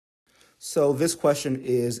So this question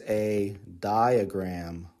is a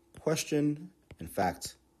diagram question. In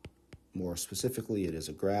fact, more specifically, it is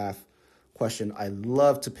a graph question. I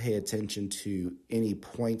love to pay attention to any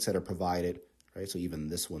points that are provided, right? So even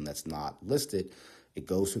this one that's not listed, it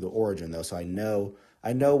goes through the origin though. So I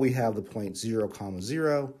know we have the point 0,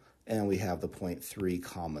 0, and we have the point 3,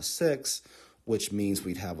 6, which means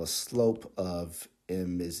we'd have a slope of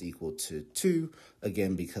m is equal to 2,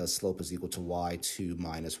 again, because slope is equal to y2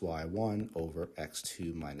 minus y1 over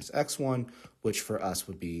x2 minus x1, which for us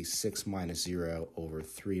would be 6 minus 0 over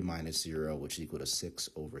 3 minus 0, which is equal to 6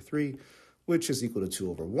 over 3, which is equal to 2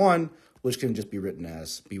 over 1, which can just be written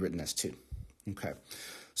as 2. Okay.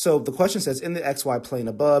 So the question says, in the xy plane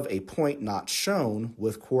above, a point not shown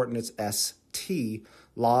with coordinates st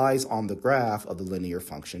lies on the graph of the linear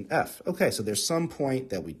function f. Okay, so there's some point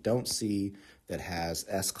that we don't see that has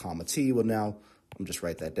s comma t. Well, now, I'm just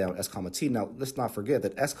write that down, s comma t. Now, let's not forget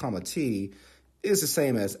that s comma t is the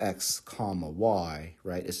same as x comma y,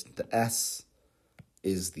 right? It's the s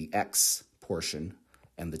is the x portion,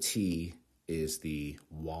 and the t is the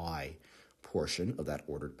y portion of that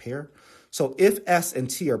ordered pair. So if s and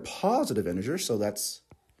t are positive integers, so that's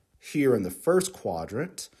here in the first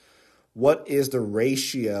quadrant, what is the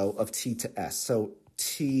ratio of t to s? So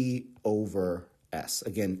t over s.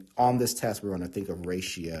 Again, on this test, we're going to think of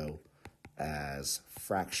ratio as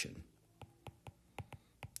fraction.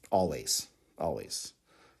 Always.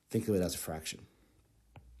 Think of it as a fraction.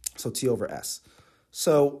 So t over s.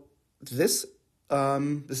 So this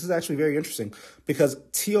is actually very interesting because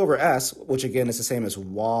t over s, which again is the same as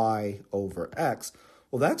y over x,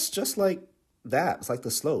 well, that's just like that. It's like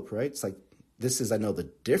the slope, right? It's like this is, I know,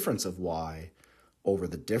 the difference of y over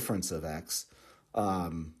the difference of x.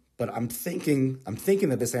 But I'm thinking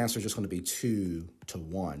that this answer is just going to be 2 to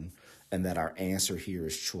 1, and that our answer here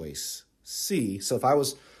is choice C. So if I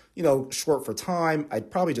was, short for time,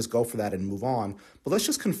 I'd probably just go for that and move on. But let's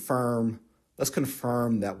just confirm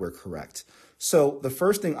that we're correct. So the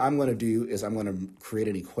first thing I'm going to do is I'm going to create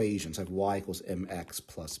an equation. So I have y equals mx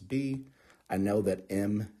plus b. I know that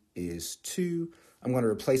m is 2. I'm going to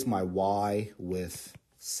replace my y with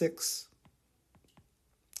 6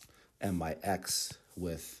 and my x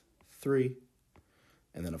with 3.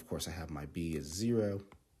 And then, of course, I have my b is 0.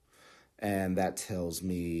 And that tells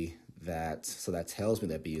me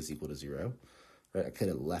that b is equal to 0. Right? I could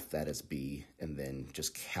have left that as b and then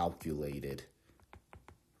just calculated,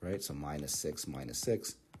 right? So minus 6 minus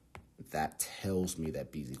 6. That tells me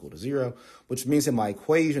that b is equal to 0, which means that my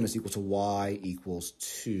equation is equal to y equals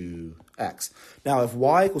 2x. Now, if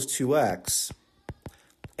y equals 2x,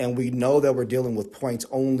 and we know that we're dealing with points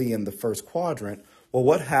only in the first quadrant, well,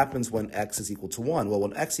 what happens when x is equal to 1? Well,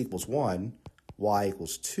 when x equals 1, y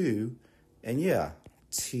equals 2, and yeah,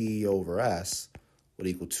 t over s would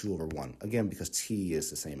equal 2 over 1. Again, because t is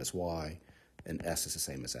the same as y, and s is the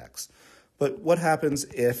same as x. But what happens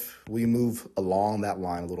if we move along that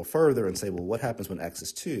line a little further and say, well, what happens when x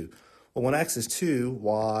is 2? Well, when x is 2,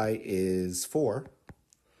 y is 4,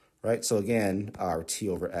 right? So again, our t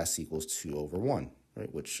over s equals 2 over 1,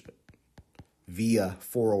 right? Which via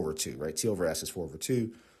 4 over 2, right? T over s is 4 over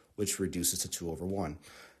 2, which reduces to 2 over 1.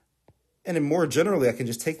 And then more generally, I can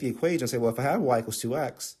just take the equation and say, well, if I have y equals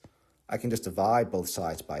 2x, I can just divide both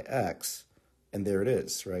sides by x, and there it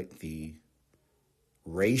is, right? The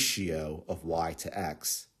ratio of y to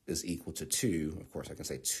x is equal to 2. Of course, I can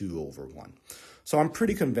say 2 over 1. So I'm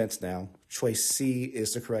pretty convinced now choice C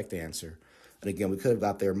is the correct answer. And again, we could have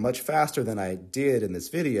got there much faster than I did in this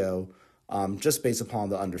video, just based upon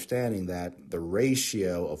the understanding that the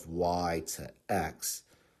ratio of y to x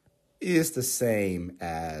is the same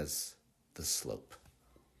as the slope.